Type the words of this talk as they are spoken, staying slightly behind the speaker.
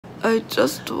I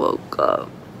just woke up.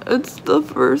 It's the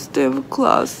first day of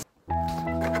class.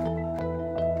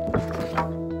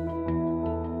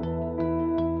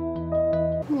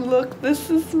 Look, this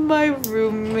is my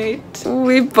roommate.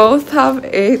 We both have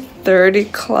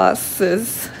 8:30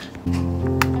 classes.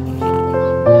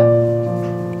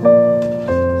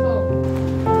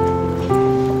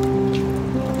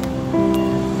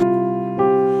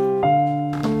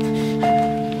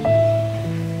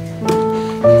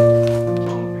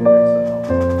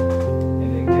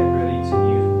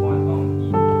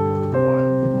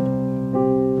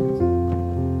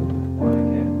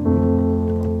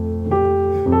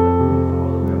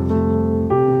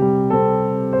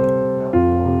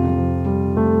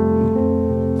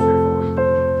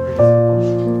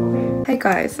 Hey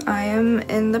guys, I am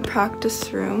in the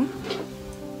practice room.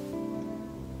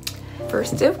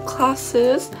 First day of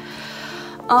classes.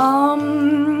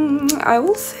 I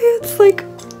will say it's like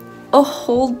a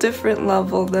whole different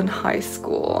level than high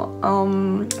school.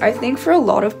 I think for a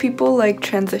lot of people, like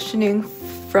transitioning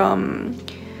from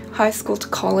high school to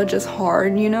college is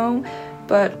hard, you know?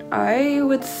 But I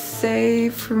would say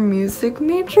for music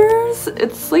majors,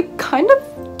 it's like kind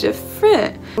of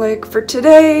different. Like for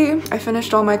today, I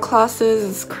finished all my classes.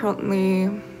 It's currently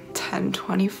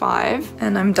 10:25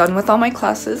 and I'm done with all my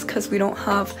classes because we don't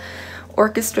have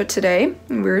orchestra today.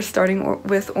 We're starting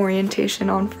with orientation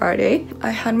on Friday.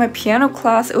 I had my piano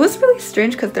class. It was really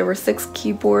strange because there were 6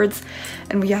 keyboards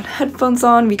and we had headphones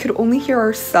on. We could only hear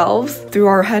ourselves through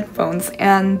our headphones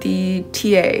and the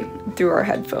TA through our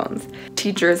headphones.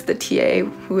 Teacher is the TA,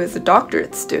 who is a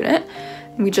doctorate student.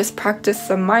 And we just practiced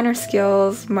some minor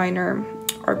scales, minor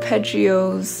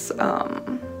arpeggios,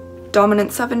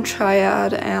 dominant 7th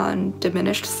triad and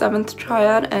diminished 7th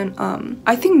triad. And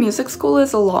I think music school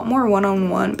is a lot more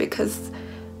one-on-one because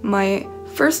my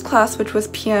first class, which was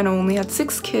piano, only had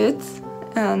 6 kids,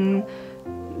 and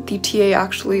the TA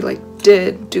actually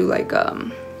did do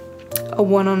a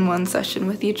one-on-one session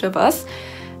with each of us.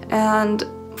 And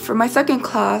for my second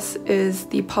class is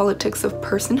the politics of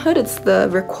personhood. It's the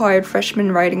required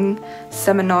freshman writing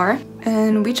seminar.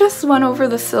 And we just went over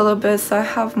the syllabus. I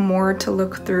have more to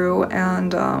look through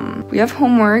and we have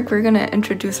homework. We're gonna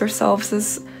introduce ourselves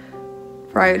as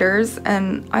writers.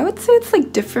 And I would say it's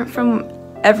like different from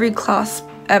every class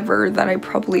ever that I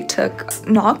probably took. It's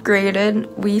not graded.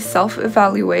 We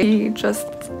self-evaluate. He just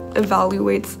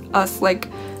evaluates us, like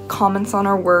comments on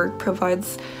our work,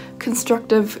 provides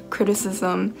constructive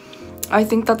criticism. I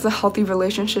think that's a healthy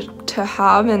relationship to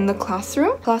have in the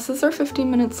classroom. Classes are 15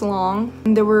 minutes long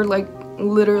and there were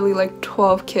literally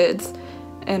 12 kids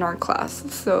in our class,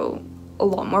 so a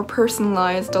lot more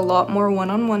personalized, a lot more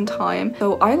one-on-one time.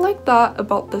 So I like that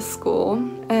about this school.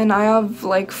 And I have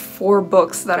 4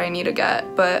 books that I need to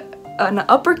get, but an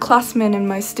upperclassman in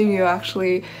my studio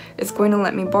actually is going to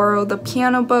let me borrow the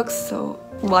piano books, so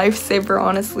lifesaver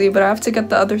honestly, but I have to get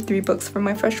the other 3 books for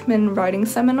my freshman writing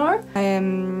seminar. I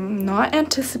am not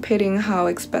anticipating how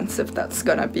expensive that's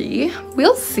gonna be.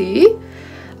 We'll see.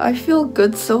 I feel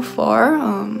good so far.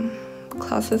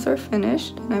 Classes are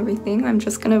finished and everything. I'm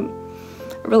just gonna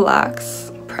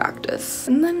relax, practice,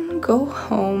 and then go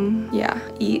home. Yeah,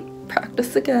 eat,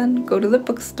 practice again, go to the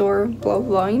bookstore, blah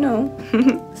blah, you know.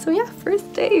 So yeah,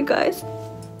 first day, you guys.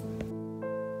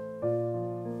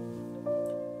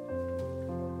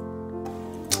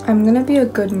 I'm gonna be a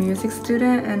good music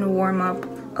student and warm up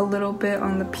a little bit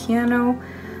on the piano.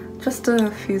 Just a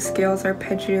few scales,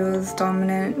 arpeggios,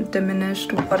 dominant,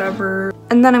 diminished, whatever.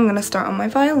 And then I'm gonna start on my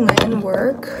violin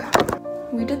work.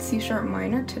 We did C sharp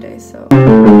minor today, so.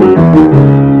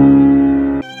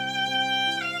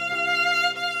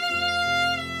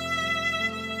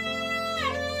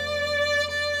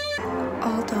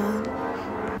 All done.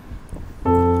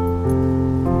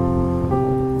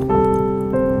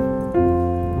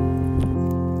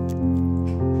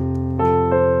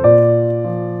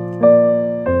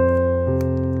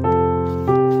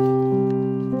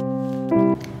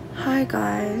 Hi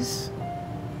guys,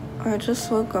 I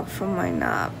just woke up from my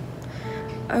nap.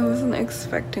 I wasn't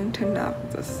expecting to nap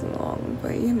this long,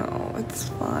 but you know, it's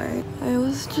fine. I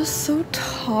was just so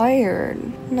tired.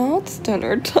 Now it's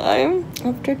dinner time.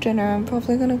 After dinner, I'm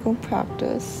probably gonna go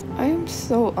practice. I am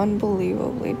so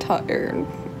unbelievably tired.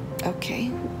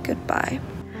 Okay, goodbye.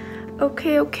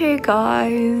 Okay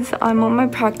guys, I'm on my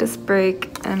practice break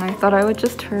and I thought I would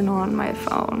just turn on my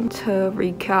phone to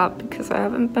recap because I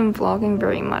haven't been vlogging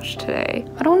very much today.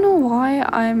 I don't know why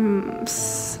I'm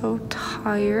so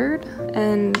tired.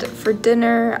 And for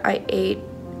dinner, I ate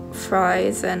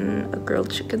fries and a grilled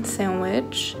chicken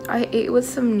sandwich. I ate with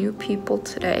some new people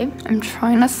today. I'm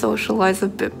trying to socialize a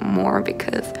bit more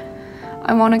because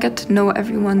I want to get to know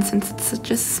everyone since it's such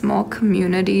a small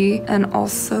community, and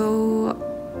also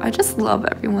I just love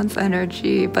everyone's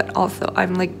energy, but also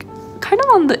I'm like kind of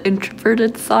on the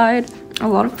introverted side. A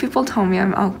lot of people tell me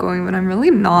I'm outgoing, but I'm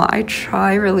really not. I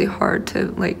try really hard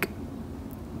to like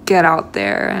get out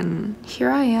there, and here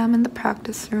I am in the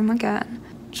practice room again.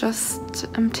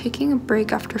 I'm taking a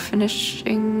break after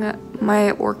finishing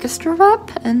my orchestra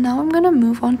rep, and now I'm gonna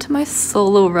move on to my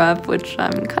solo rep, which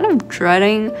I'm kind of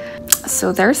dreading.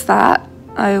 So there's that.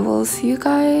 I will see you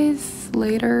guys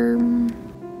later.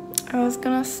 I was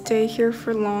gonna stay here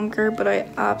for longer, but I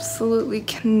absolutely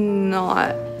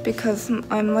cannot because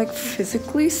I'm like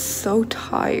physically so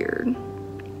tired.